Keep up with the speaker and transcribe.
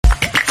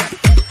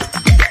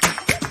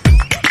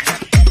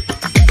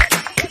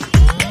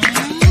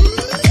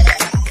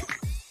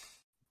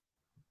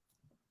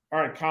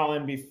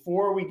Colin,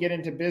 before we get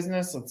into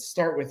business, let's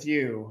start with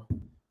you.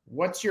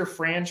 What's your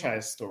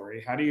franchise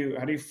story? How do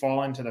you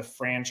fall into the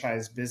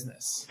franchise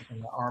business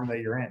and the arm that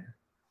you're in?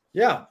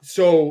 Yeah.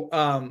 So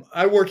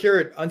I work here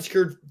at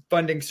Unsecured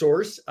Funding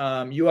Source.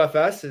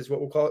 UFS is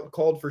what we'll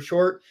called for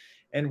short.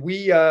 And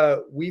we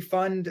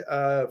fund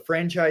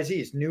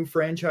franchisees, new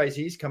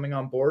franchisees coming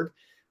on board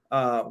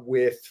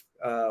with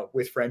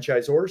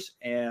franchisors.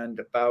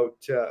 And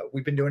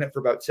we've been doing it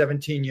for about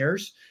 17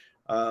 years.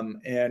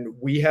 And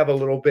we have a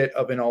little bit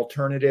of an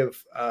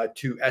alternative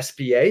to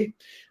SBA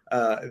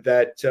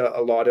that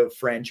a lot of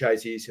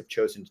franchisees have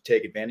chosen to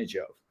take advantage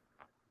of.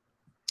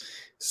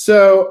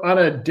 So on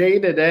a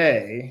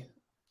day-to-day,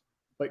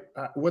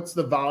 what's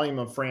the volume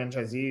of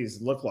franchisees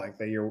look like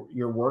that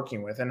you're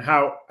working with, and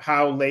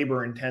how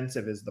labor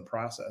intensive is the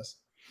process?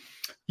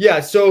 Yeah,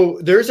 so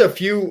there's a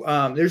few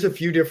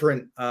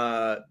different.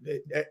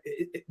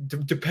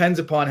 It depends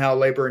upon how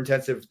labor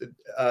intensive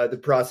the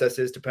process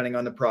is, depending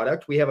on the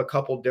product. We have a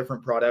couple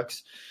different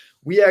products.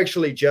 We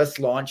actually just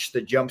launched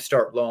the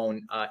Jumpstart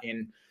loan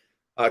in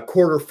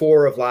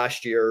Q4 of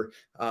last year,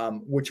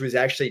 which was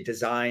actually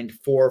designed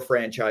for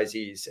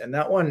franchisees. And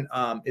that one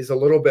is a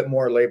little bit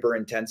more labor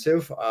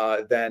intensive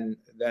than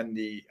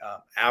the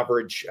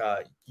average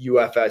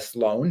UFS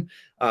loan.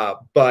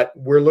 But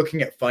we're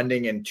looking at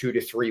funding in 2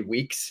 to 3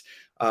 weeks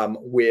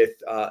with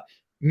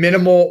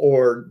minimal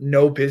or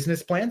no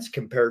business plans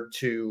compared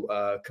to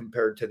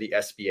the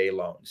SBA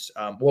loans.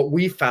 What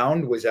we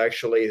found was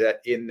actually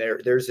that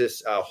there's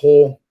this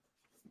whole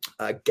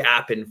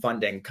gap in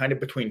funding, kind of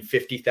between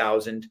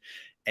 50,000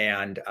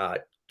 and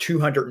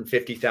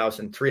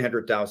 250,000,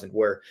 300,000,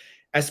 where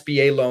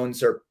SBA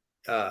loans are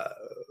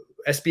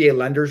SBA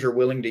lenders are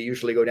willing to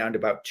usually go down to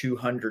about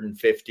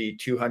 250,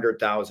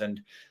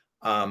 200,000,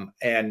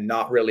 and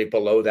not really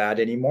below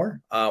that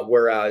anymore.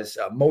 Whereas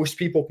most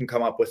people can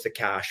come up with the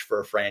cash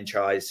for a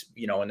franchise,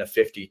 in the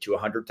 50 to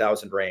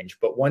 100,000 range.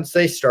 But once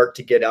they start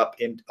to get up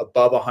in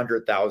above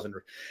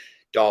 $100,000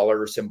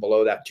 and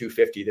below that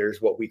 250,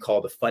 there's what we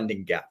call the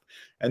funding gap.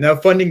 And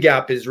that funding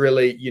gap is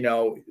really,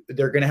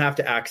 they're going to have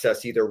to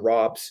access either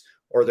ROBS,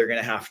 or they're going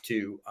to have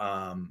to,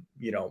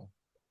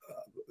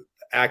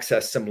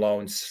 access some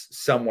loans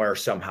somewhere,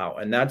 somehow.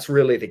 And that's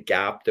really the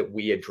gap that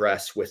we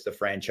address with the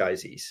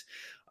franchisees.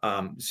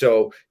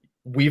 So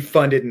we've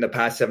funded in the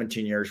past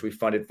 17 years, we've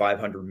funded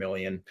 $500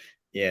 million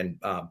in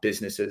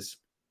businesses.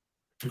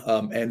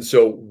 And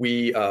so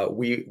we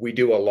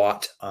do a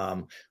lot.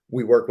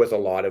 We work with a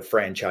lot of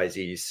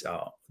franchisees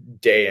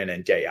day in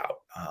and day out.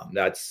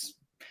 That's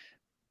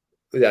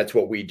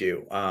what we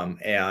do.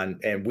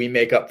 And we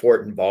make up for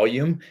it in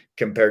volume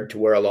compared to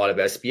where a lot of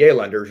SBA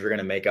lenders are going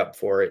to make up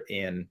for it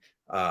in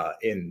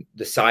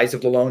the size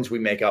of the loans. We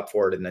make up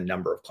for it in the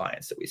number of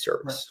clients that we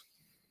service.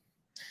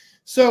 Right.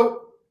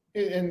 So,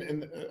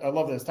 and I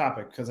love this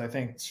topic because I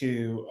think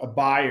to a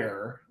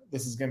buyer,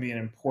 this is going to be an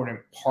important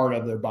part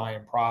of their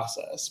buying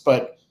process.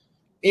 But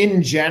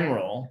in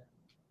general,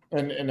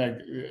 and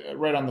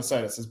right on the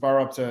site, it says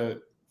borrow up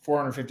to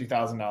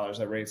 $450,000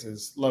 at rates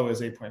as low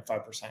as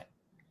 8.5%.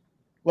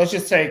 Let's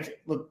just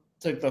take the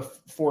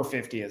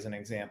 450 as an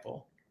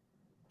example.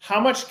 How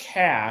much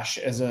cash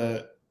as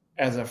a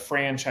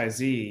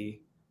franchisee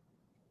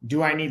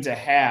do I need to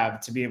have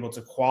to be able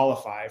to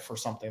qualify for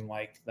something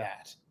like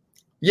that?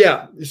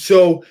 Yeah.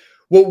 So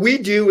what we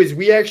do is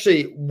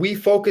we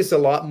focus a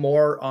lot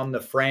more on the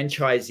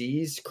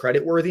franchisee's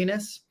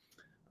creditworthiness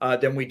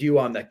than we do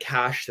on the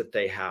cash that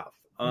they have.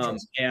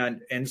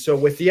 And so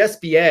with the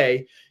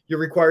SBA, you're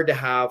required to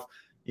have,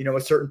 a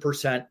certain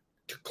percent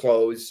to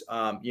close,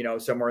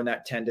 somewhere in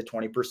that 10 to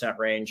 20%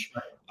 range,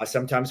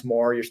 sometimes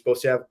more. You're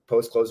supposed to have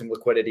post-closing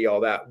liquidity, all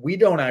that. We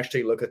don't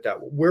actually look at that.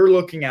 What we're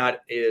looking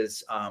at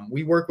is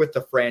we work with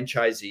the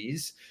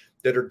franchisees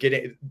that are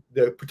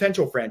the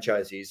potential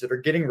franchisees that are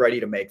getting ready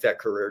to make that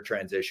career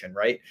transition,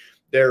 right?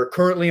 They're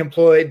currently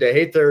employed. They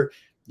hate their,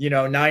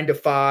 9 to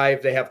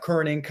 5. They have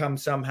current income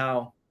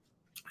somehow.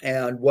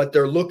 And what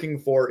they're looking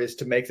for is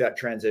to make that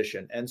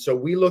transition. And so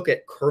we look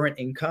at current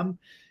income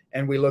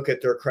and we look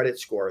at their credit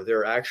score,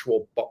 their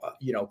actual,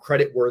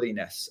 credit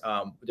worthiness,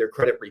 their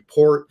credit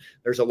report.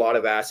 There's a lot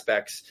of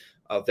aspects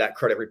of that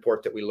credit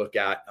report that we look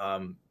at,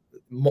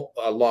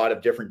 a lot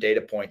of different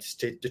data points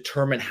to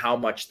determine how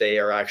much they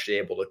are actually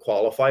able to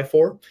qualify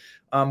for.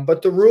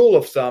 But the rule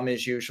of thumb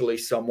is usually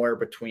somewhere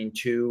between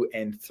 2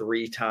 and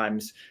 3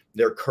 times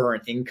their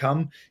current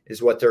income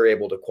is what they're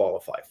able to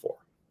qualify for.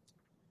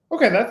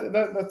 Okay,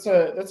 that's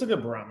a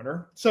good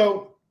barometer.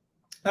 So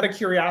out of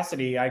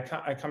curiosity, I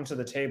come to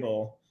the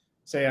table,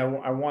 say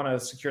I want to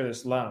secure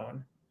this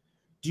loan.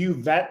 Do you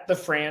vet the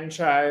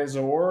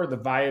franchisor, the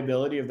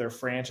viability of their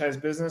franchise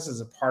business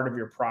as a part of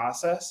your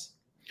process?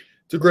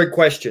 It's a great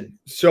question.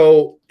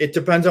 So it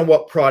depends on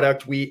what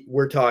product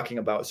we're talking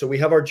about. So we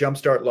have our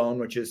Jumpstart loan,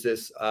 which is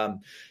this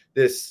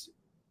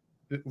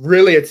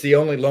really, it's the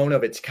only loan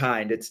of its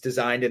kind. It's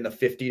designed in the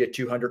 50 to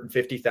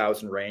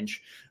 250,000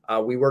 range.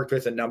 We worked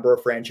with a number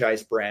of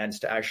franchise brands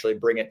to actually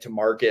bring it to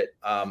market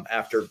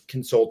after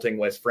consulting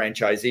with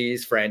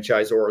franchisees,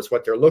 franchisors,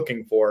 what they're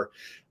looking for.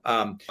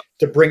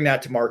 to bring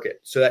that to market.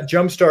 So that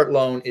jumpstart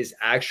loan is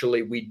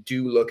actually, we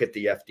do look at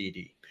the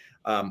FDD.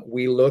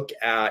 We look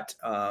at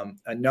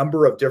a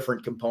number of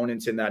different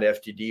components in that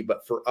FDD,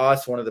 but for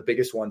us, one of the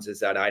biggest ones is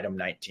that item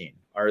 19.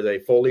 Are they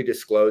fully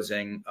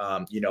disclosing,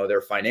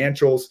 their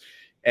financials?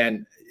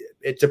 And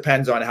it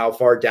depends on how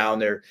far down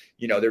they're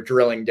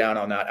drilling down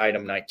on that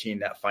item 19,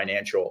 that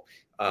financial.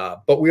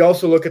 But we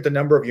also look at the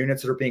number of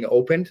units that are being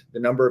opened, the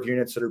number of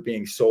units that are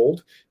being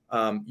sold.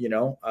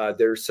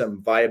 There's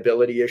some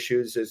viability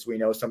issues, as we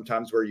know,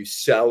 sometimes where you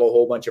sell a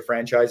whole bunch of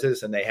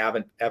franchises and they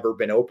haven't ever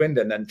been opened,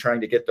 and then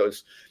trying to get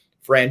those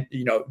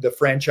the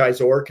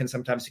franchisor can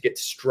sometimes get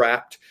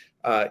strapped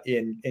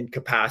in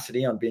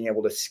capacity on being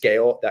able to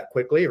scale that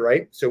quickly,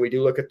 right? So we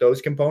do look at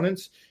those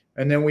components.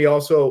 And then we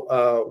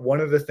also, one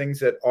of the things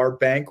that our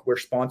bank, we're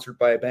sponsored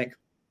by a bank,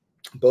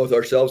 both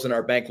ourselves and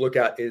our bank look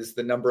at is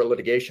the number of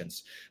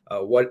litigations.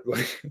 What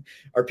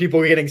are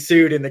people getting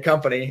sued in the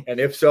company? And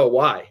if so,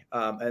 why?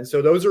 And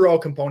so those are all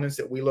components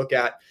that we look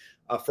at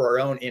for our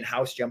own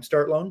in-house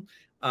jumpstart loan.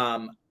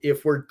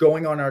 If we're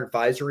going on our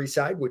advisory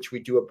side, which we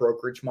do a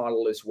brokerage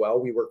model as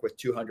well, we work with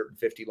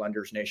 250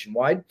 lenders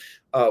nationwide.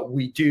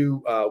 We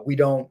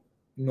don't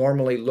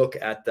normally look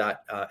at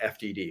that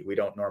FDD. We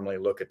don't normally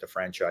look at the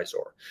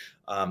franchisor.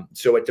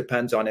 So it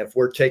depends on if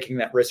we're taking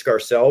that risk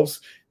ourselves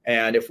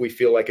and if we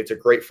feel like it's a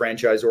great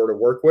franchisor to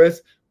work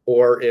with,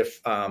 or if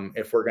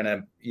we're going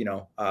to,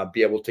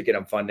 be able to get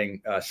them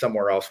funding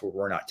somewhere else where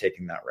we're not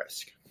taking that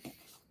risk.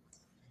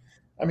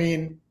 I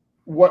mean,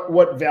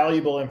 what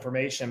valuable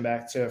information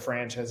back to a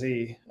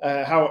franchisee?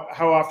 How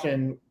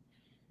often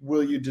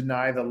will you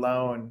deny the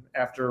loan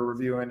after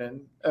reviewing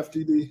an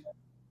FDD?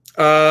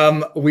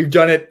 We've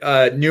done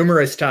it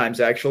numerous times,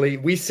 actually.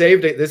 We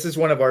saved it. This is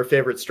one of our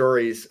favorite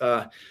stories.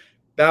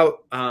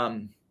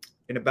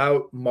 In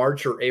about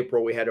March or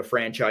April, we had a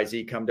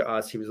franchisee come to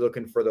us. He was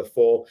looking for the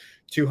full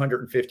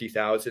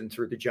 $250,000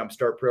 through the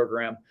Jumpstart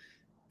program,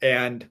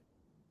 and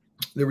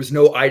there was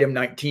no item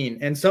 19.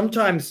 And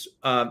sometimes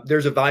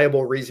there's a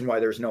viable reason why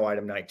there's no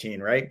item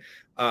 19, right?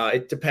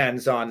 It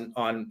depends on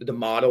the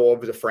model of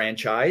the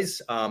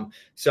franchise.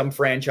 Some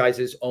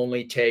franchises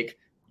only take,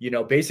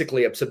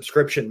 basically a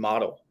subscription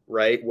model,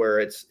 right? Where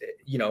it's,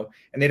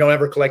 and they don't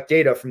ever collect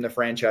data from the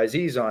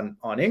franchisees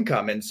on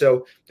income. And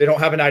so they don't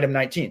have an item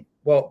 19.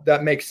 Well,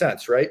 that makes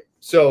sense, right?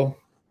 So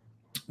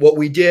what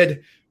we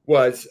did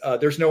was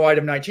there's no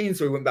item 19.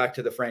 So we went back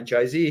to the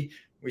franchisee.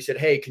 We said,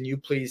 hey, can you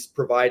please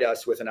provide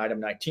us with an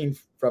item 19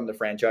 from the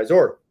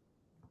franchisor?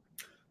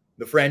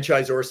 The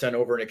franchisor sent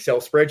over an Excel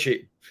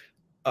spreadsheet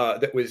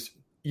that was,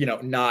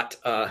 not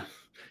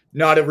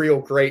a real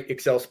great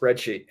Excel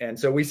spreadsheet. And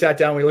so we sat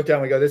down, we looked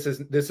down, we go, this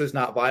is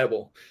not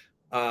viable.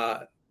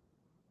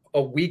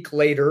 A week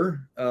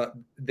later,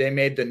 they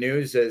made the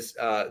news as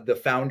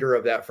the founder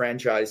of that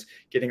franchise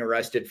getting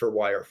arrested for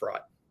wire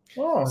fraud.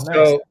 Oh,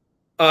 nice.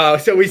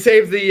 So we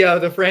saved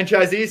the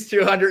franchisees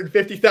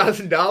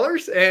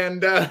 $250,000,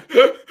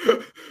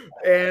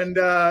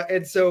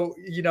 and so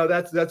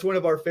that's one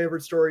of our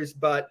favorite stories.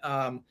 But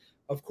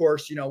of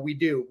course,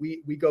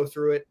 we go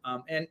through it,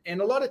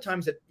 and a lot of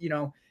times it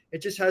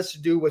just has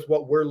to do with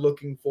what we're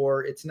looking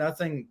for. It's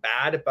nothing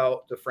bad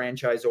about the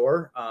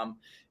franchisor.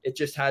 It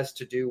just has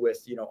to do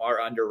with, our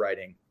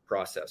underwriting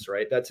process,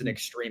 right? That's an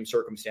extreme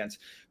circumstance,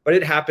 but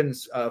it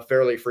happens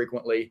fairly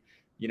frequently,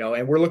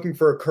 and we're looking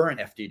for a current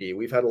FDD.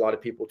 We've had a lot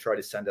of people try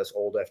to send us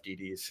old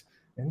FDDs.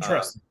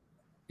 Interesting.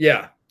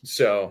 Yeah.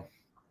 So.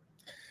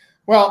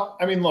 Well,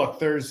 I mean,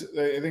 look, I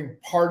think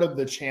part of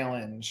the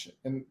challenge,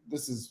 and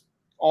this is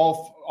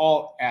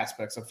all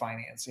aspects of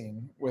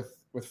financing with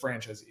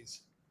franchisees.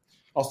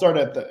 I'll start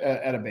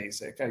at a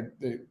basic.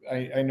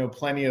 I know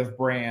plenty of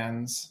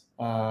brands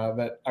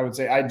that I would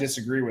say I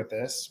disagree with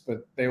this,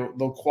 but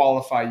they'll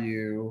qualify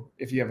you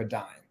if you have a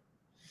dime,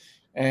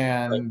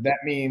 and that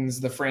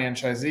means the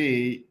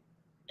franchisee,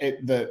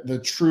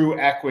 the true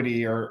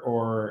equity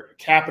or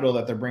capital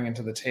that they're bringing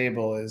to the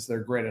table is their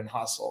grit and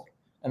hustle,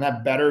 and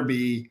that better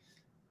be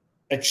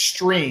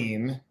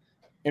extreme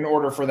in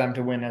order for them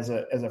to win as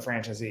a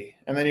franchisee.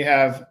 And then you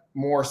have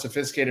more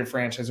sophisticated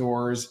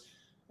franchisors.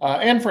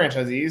 And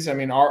franchisees. I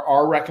mean,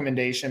 our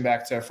recommendation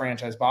back to a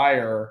franchise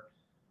buyer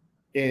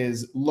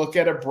is look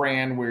at a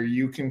brand where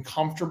you can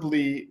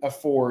comfortably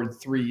afford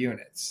 3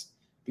 units,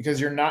 because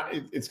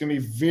it's going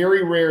to be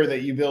very rare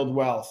that you build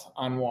wealth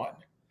on one.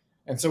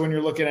 And so when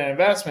you're looking at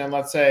investment,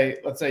 let's say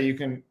you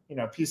can,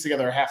 piece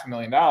together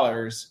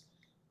 $500,000,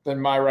 then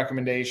my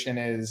recommendation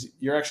is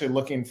you're actually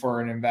looking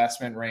for an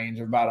investment range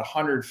of about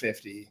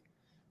 150,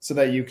 so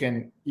that you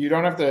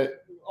don't have to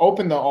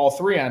open all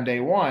 3 on day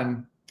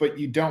one, but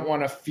you don't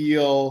want to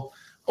feel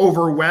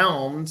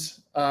overwhelmed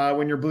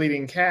when you're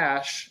bleeding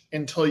cash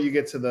until you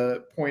get to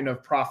the point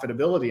of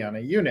profitability on a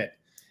unit.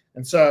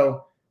 And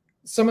so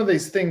some of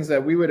these things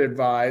that we would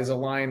advise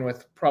align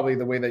with probably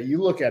the way that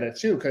you look at it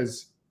too,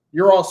 because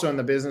you're also in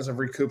the business of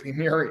recouping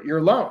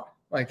your loan.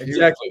 Like,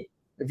 exactly.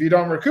 If you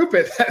don't recoup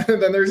it,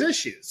 then there's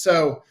issues.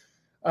 So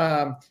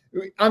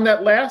On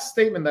that last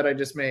statement that I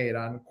just made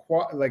on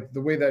like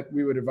the way that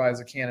we would advise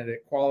a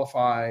candidate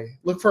qualify,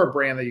 look for a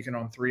brand that you can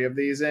own 3 of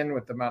these in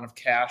with the amount of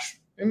cash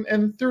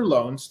and through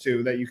loans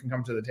too that you can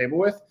come to the table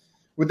with.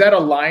 Would that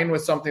align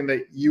with something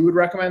that you would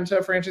recommend to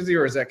a franchisee,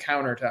 or is that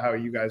counter to how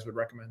you guys would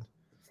recommend?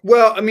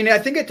 Well, I mean, I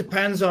think it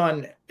depends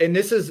on, and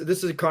this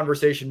is a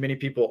conversation many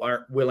people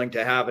aren't willing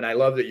to have, and I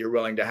love that you're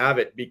willing to have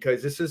it,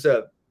 because this is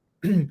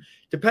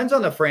depends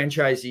on the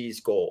franchisee's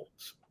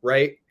goals,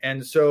 right?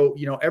 And so,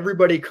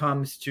 everybody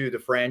comes to the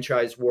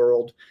franchise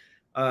world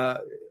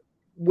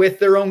with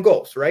their own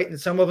goals, right?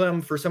 And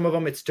for some of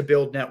them, it's to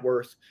build net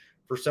worth.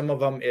 For some of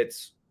them,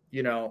 it's,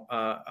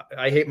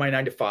 I hate my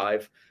 9 to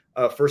 5.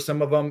 For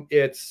some of them,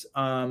 it's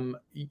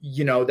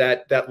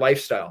that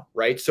lifestyle,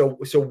 right? So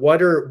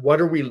what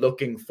are we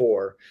looking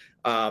for?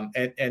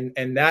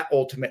 And that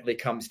ultimately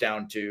comes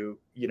down to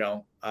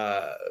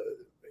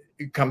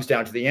it comes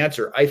down to the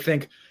answer. I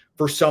think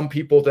for some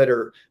people that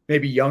are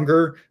maybe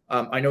younger,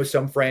 I know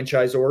some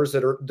franchisors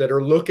that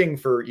are looking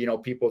for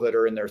people that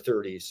are in their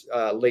 30s,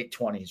 late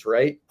 20s,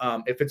 right?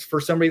 If it's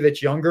for somebody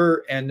that's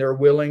younger and they're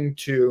willing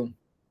to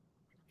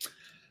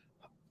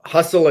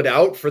hustle it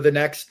out for the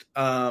next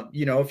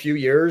few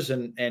years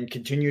and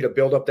continue to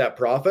build up that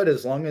profit,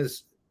 as long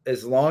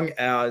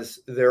as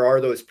there are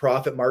those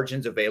profit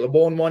margins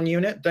available in one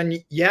unit, then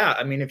yeah,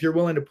 I mean, if you're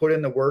willing to put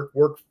in the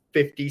work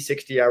 50,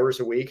 60 hours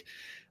a week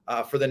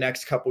for the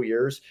next couple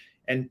years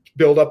and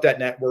build up that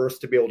net worth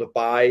to be able to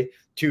buy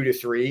 2 to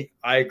 3,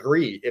 I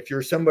agree. If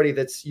you're somebody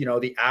that's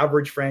the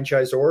average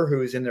franchisor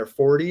who is in their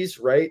 40s,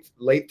 right,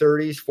 late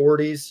 30s,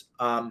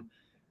 40s,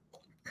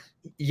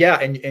 yeah,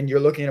 and you're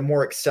looking at a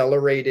more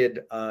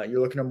accelerated,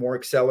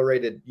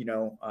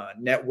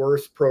 net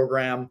worth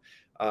program,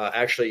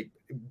 actually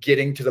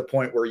getting to the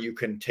point where you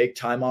can take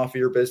time off of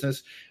your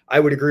business, I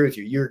would agree with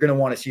you. You're going to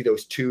want to see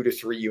those 2 to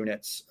 3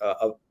 units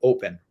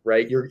open,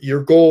 right?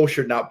 Your goal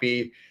should not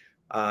be,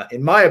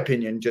 in my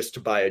opinion, just to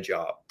buy a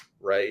job,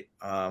 right?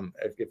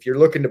 If you're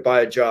looking to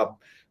buy a job,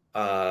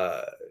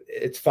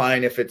 it's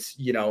fine if it's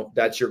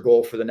that's your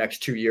goal for the next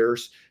 2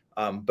 years.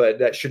 But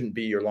that shouldn't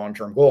be your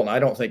long-term goal. And I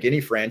don't think any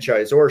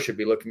franchisor should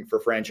be looking for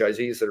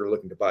franchisees that are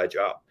looking to buy a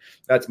job.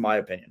 That's my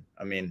opinion.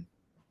 I mean,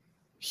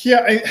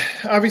 yeah,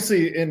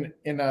 obviously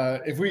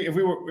if we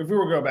were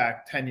to go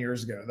back 10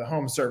 years ago, the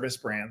home service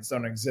brands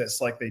don't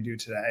exist like they do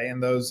today.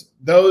 And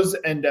those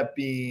end up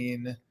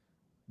being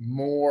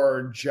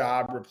more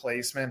job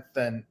replacement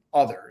than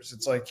others.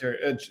 It's like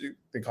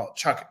they call it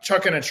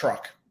chuck in a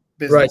truck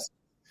business.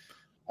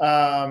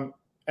 Right.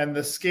 And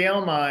the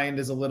scale mind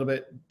is a little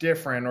bit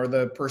different, or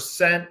the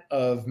percent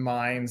of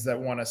minds that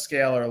want to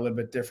scale are a little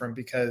bit different,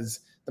 because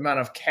the amount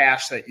of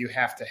cash that you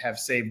have to have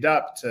saved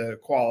up to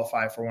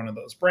qualify for one of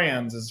those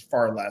brands is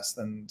far less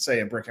than,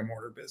 say, a brick and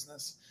mortar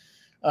business.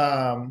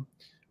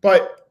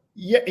 But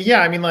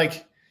yeah, I mean,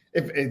 like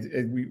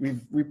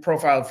we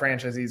profiled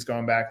franchisees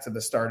going back to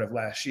the start of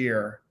last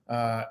year.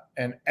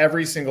 And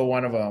every single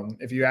one of them,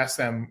 if you ask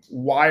them,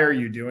 why are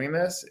you doing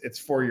this? It's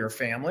for your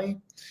family.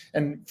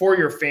 And for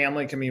your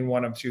family can mean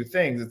one of 2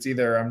 things. It's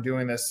either I'm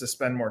doing this to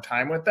spend more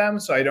time with them,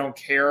 so I don't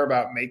care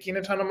about making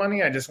a ton of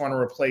money. I just want to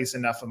replace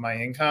enough of my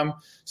income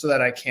so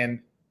that I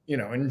can,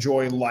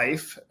 enjoy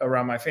life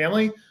around my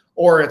family.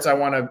 Or it's I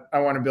want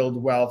to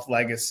build wealth,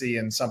 legacy,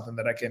 and something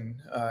that I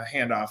can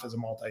hand off as a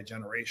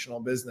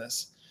multi-generational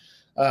business.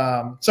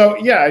 So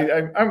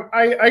yeah,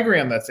 I agree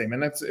on that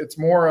statement. It's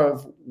more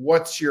of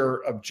what's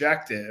your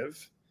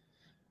objective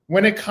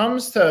when it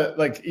comes to,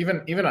 like,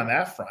 even on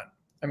that front.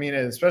 I mean,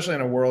 especially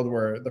in a world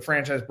where the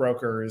franchise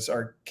brokers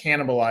are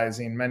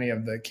cannibalizing many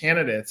of the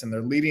candidates, and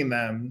they're leading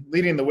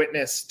the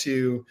witness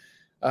to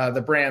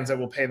the brands that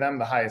will pay them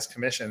the highest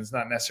commissions,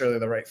 not necessarily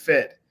the right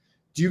fit.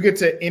 Do you get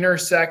to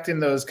intersect in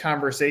those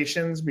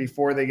conversations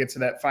before they get to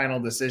that final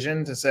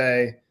decision to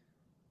say,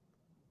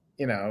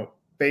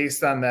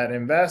 based on that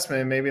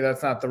investment, maybe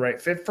that's not the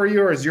right fit for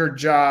you? Or is your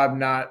job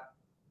not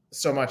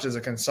so much as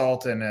a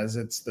consultant as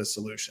it's the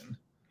solution?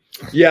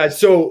 Yeah.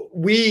 So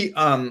we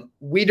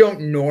don't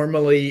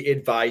normally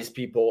advise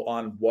people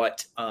on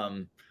what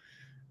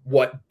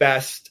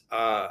best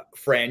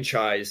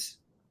franchise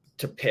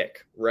to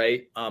pick.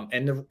 Right.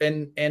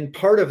 And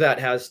part of that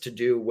has to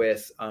do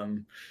with,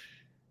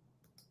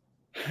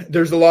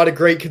 there's a lot of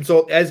great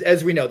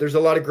as we know, there's a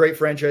lot of great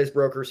franchise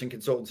brokers and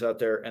consultants out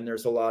there. And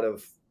there's a lot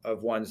of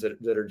ones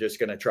that are just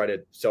going to try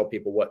to sell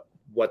people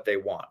what they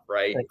want.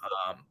 Right.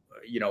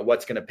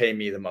 What's going to pay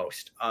me the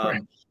most.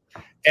 Right.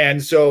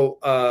 And so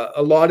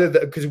a lot of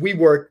because we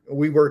work,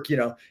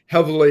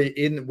 heavily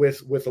in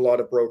with a lot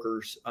of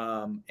brokers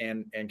and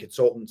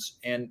consultants.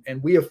 And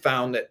we have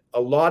found that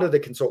a lot of the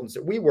consultants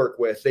that we work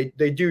with,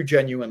 they do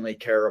genuinely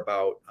care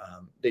about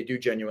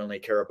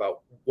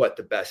what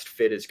the best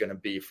fit is going to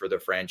be for the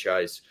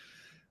franchise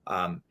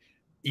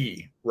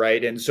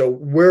right. And so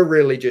we're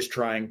really just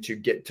trying to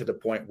get to the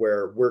point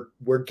where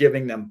we're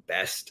giving them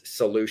best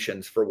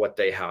solutions for what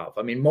they have.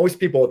 I mean, most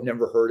people have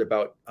never heard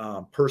about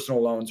personal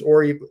loans,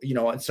 or,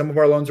 and some of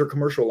our loans are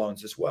commercial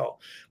loans as well.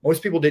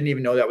 Most people don't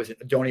even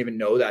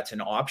know that's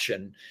an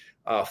option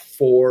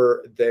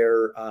for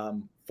their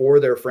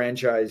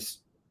franchise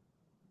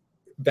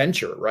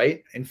venture,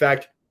 right? In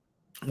fact,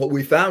 what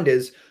we found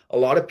is a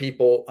lot of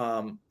people,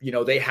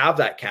 they have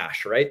that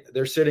cash, right?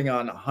 They're sitting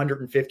on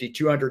 150,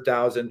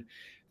 200,000,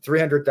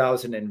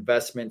 300,000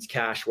 investments,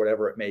 cash,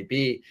 whatever it may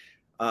be,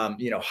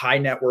 high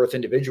net worth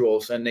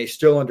individuals, and they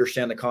still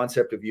understand the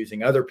concept of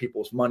using other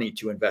people's money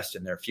to invest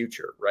in their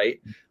future,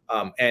 right?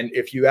 And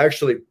if you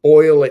actually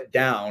boil it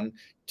down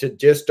to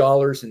just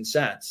dollars and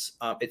cents,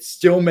 it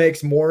still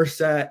makes more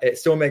sense. It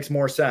still makes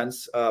more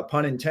sense,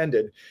 pun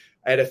intended,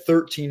 at a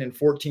 13 and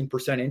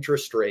 14%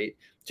 interest rate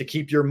to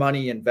keep your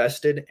money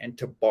invested and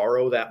to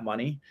borrow that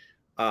money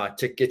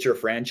to get your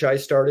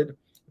franchise started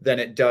than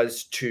it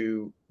does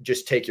to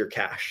just take your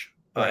cash.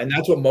 And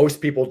that's what most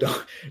people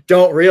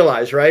don't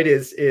realize, right?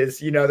 Is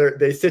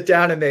they sit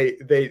down and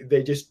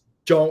they just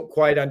don't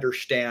quite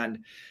understand,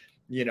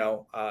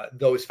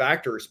 those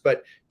factors.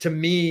 But to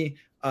me,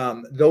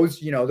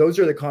 those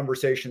are the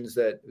conversations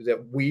that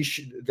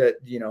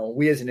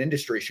we as an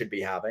industry should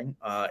be having.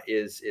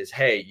 Is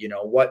hey,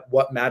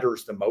 what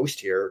matters the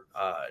most here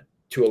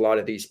to a lot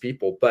of these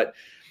people. But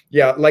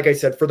yeah, like I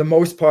said, for the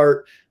most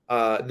part,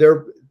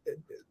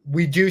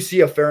 we do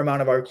see a fair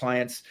amount of our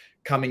clients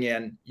coming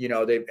in,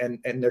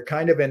 and they're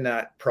kind of in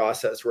that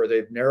process where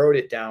they've narrowed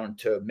it down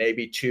to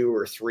maybe two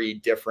or three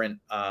different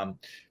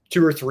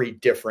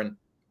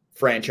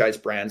franchise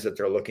brands that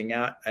they're looking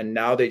at. And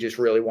now they just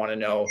really want to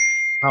know,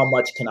 how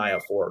much can I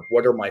afford?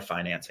 What are my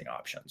financing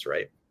options,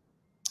 right?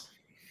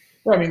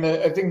 I mean,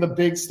 I think the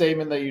big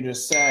statement that you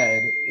just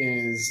said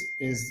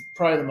is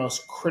probably the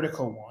most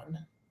critical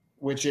one,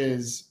 which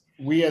is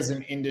we as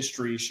an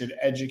industry should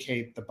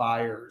educate the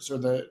buyers or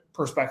the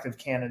prospective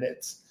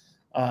candidates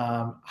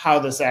how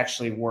this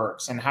actually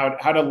works and how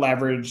to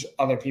leverage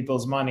other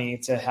people's money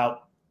to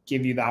help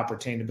give you the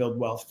opportunity to build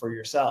wealth for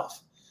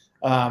yourself.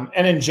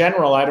 And in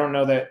general, I don't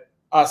know that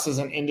us as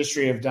an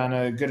industry have done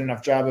a good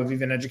enough job of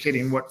even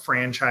educating what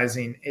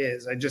franchising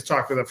is. I just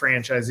talked with a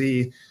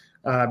franchisee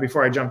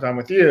before I jumped on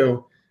with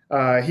you.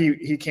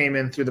 He came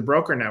in through the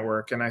broker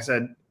network, and I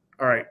said,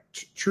 all right,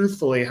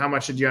 truthfully, how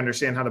much did you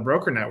understand how the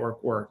broker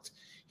network worked?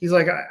 He's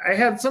like, I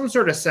had some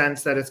sort of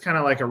sense that it's kind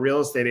of like a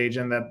real estate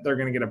agent, that they're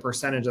going to get a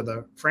percentage of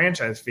the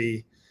franchise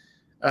fee.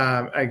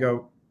 I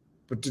go,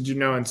 but did you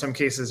know in some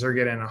cases they're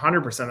getting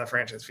 100% of the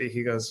franchise fee?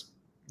 He goes,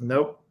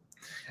 nope.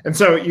 And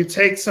so you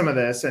take some of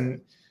this,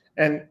 and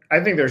I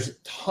think there's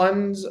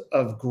tons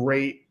of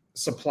great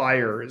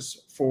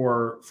suppliers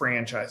for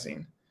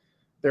franchising.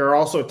 There are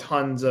also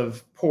tons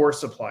of poor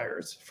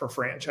suppliers for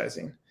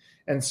franchising.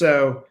 And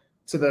so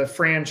to the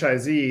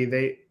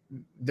franchisee,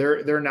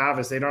 they're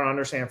novice. They don't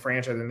understand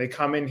franchising. They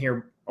come in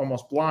here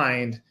almost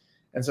blind.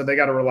 And so they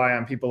got to rely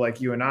on people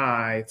like you and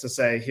I to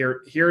say,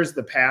 here's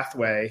the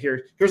pathway.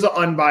 Here's an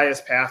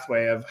unbiased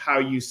pathway of how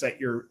you set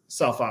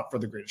yourself up for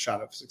the greatest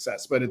shot of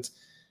success. But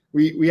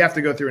we have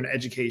to go through an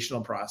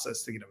educational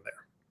process to get them there.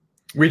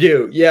 We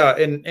do. Yeah.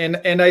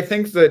 And I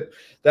think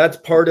that's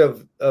part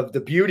of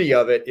the beauty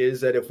of it, is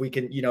that if we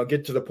can,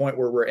 get to the point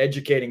where we're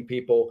educating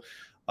people,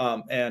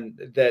 and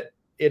that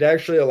it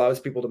actually allows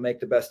people to make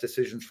the best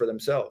decisions for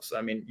themselves.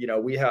 I mean,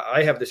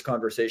 I have this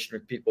conversation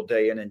with people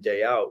day in and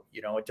day out.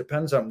 It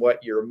depends on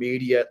what your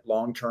immediate,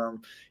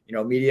 long-term,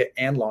 immediate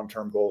and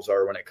long-term goals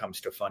are when it comes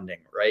to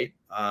funding. Right.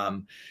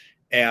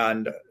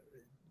 And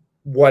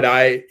what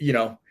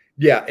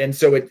yeah. And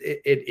so it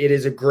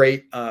is a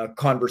great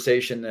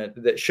conversation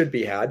that should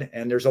be had.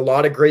 And there's a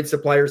lot of great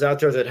suppliers out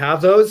there that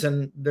have those.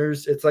 And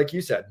it's like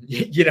you said,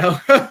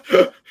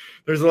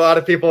 there's a lot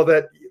of people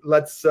that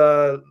let's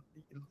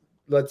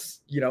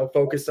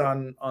focus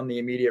on the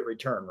immediate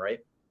return. Right.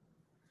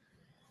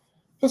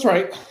 That's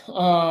right.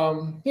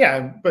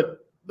 Yeah. But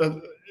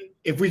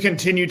if we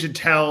continue to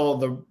tell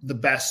the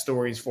best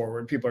stories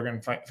forward, people are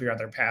going to figure out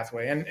their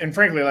pathway. And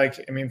frankly,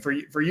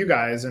 for you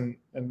guys, and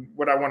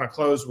what I want to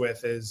close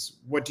with is,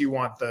 what do you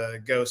want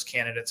the ghost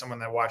candidate, someone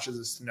that watches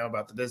this, to know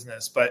about the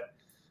business? But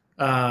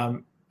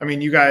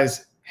you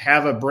guys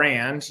have a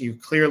brand. You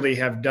clearly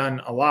have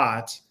done a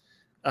lot.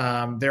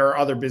 There are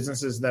other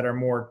businesses that are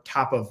more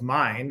top of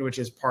mind, which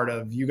is part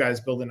of you guys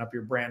building up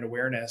your brand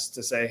awareness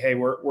to say, hey,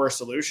 we're a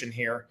solution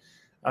here.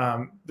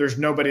 There's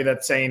nobody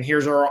that's saying,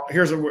 here's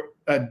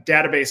a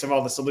database of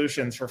all the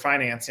solutions for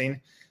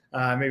financing.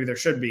 Maybe there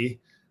should be.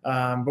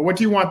 But what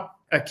do you want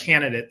a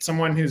candidate,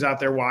 someone who's out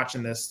there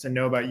watching this, to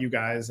know about you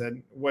guys,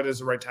 and what is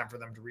the right time for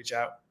them to reach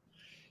out?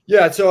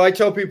 Yeah. So I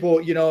tell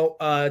people,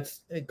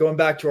 it's going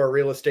back to our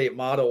real estate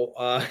model,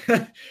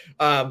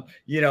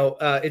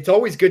 it's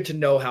always good to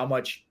know how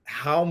much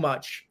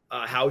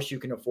house you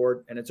can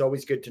afford. And it's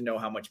always good to know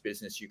how much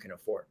business you can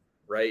afford.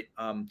 Right.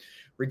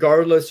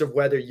 Regardless of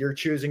whether you're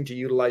choosing to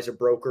utilize a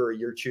broker or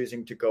you're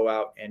choosing to go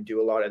out and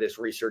do a lot of this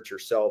research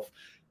yourself.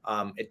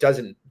 It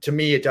doesn't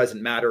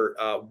matter.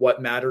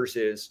 What matters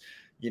is,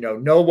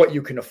 know what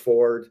you can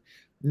afford,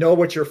 know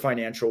what your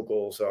financial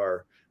goals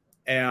are,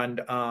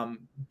 and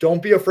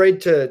don't be afraid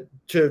to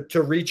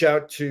reach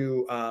out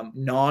to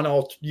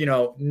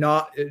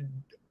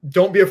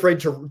don't be afraid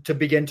to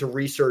begin to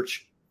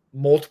research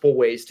multiple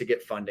ways to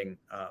get funding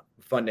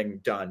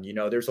done.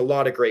 There's a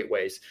lot of great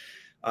ways.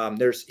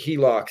 There's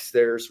HELOCs,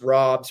 there's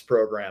ROBS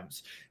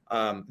programs,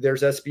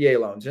 there's SBA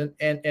loans.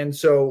 And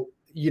so,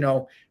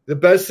 the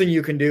best thing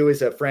you can do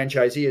as a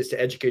franchisee is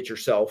to educate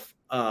yourself,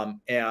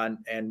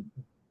 and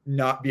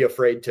not be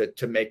afraid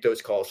to make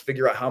those calls,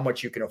 figure out how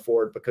much you can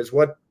afford, because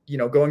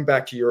going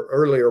back to your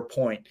earlier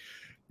point,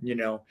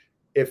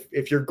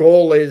 if your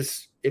goal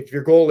is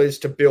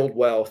to build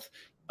wealth,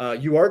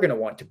 you are going to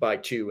want to buy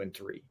 2 and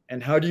 3.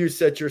 And how do you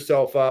set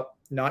yourself up,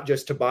 not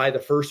just to buy the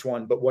first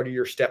one, but what are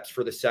your steps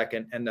for the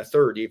second and the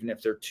third, even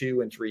if they're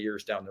 2 and 3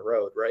 years down the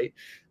road, right?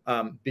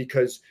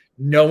 Because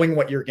knowing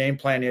what your game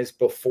plan is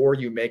before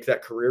you make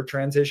that career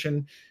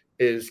transition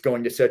is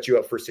going to set you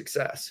up for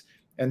success.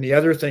 And the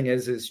other thing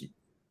is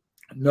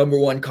number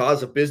one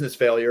cause of business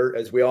failure,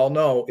 as we all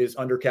know, is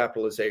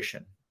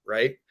undercapitalization,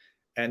 right?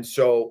 And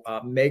so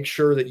make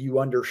sure that you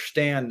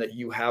understand that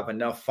you have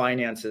enough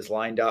finances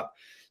lined up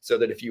so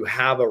that if you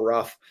have a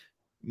rough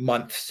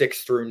month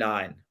 6 through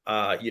 9,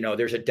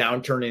 there's a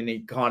downturn in the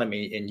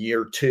economy in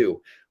year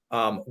 2.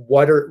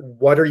 What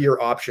are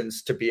your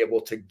options to be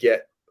able to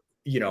get,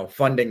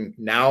 funding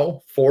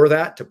now for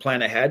that, to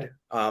plan ahead,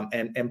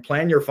 and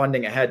plan your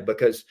funding ahead,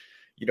 because,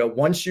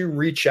 once you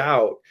reach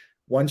out,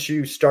 once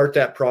you start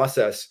that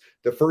process,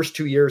 the first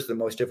 2 years are the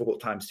most difficult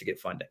times to get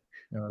funding,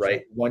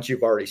 right? Once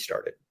you've already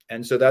started.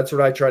 And so that's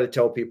what I try to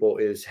tell people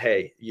is,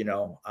 hey,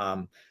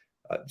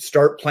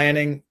 start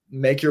planning,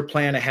 make your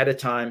plan ahead of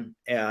time.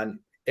 And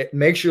it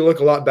makes you look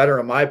a lot better,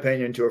 in my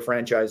opinion, to a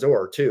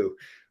franchisor too,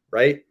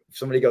 right? If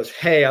somebody goes,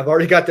 hey, I've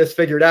already got this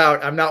figured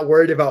out, I'm not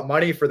worried about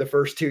money for the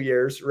first 2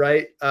 years,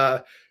 right?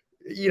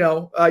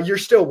 You're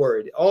still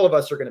worried. All of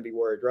us are going to be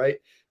worried, right?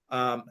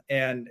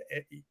 And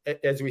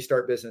as we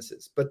start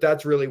businesses, but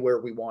that's really where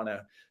we want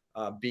to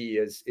be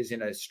is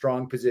in a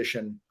strong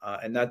position.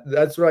 And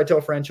that's what I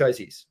tell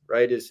franchisees,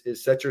 right?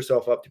 Is set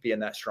yourself up to be in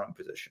that strong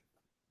position.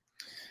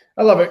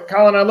 I love it,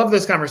 Colin. I love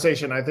this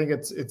conversation. I think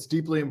it's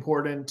deeply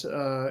important.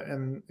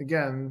 And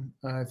again,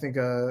 I think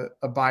a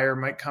buyer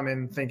might come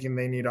in thinking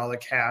they need all the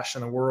cash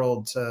in the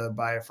world to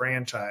buy a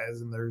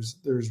franchise, and there's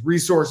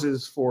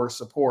resources for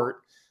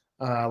support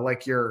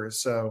like yours.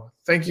 So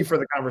thank you for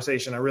the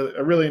conversation. I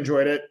really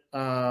enjoyed it.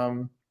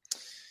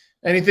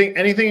 Anything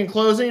in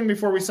closing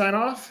before we sign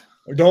off?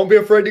 Don't be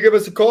afraid to give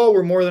us a call.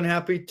 We're more than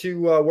happy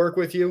to work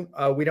with you.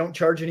 We don't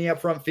charge any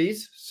upfront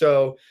fees,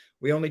 so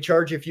we only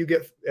charge if you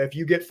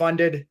get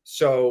funded.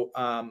 So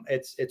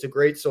it's a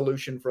great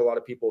solution for a lot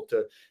of people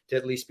to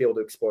at least be able to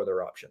explore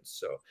their options.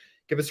 So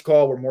give us a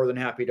call. We're more than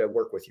happy to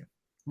work with you.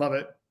 Love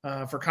it.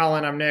 For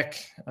Colin, I'm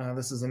Nick.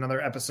 This is another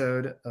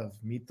episode of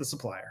Meet the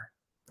Supplier.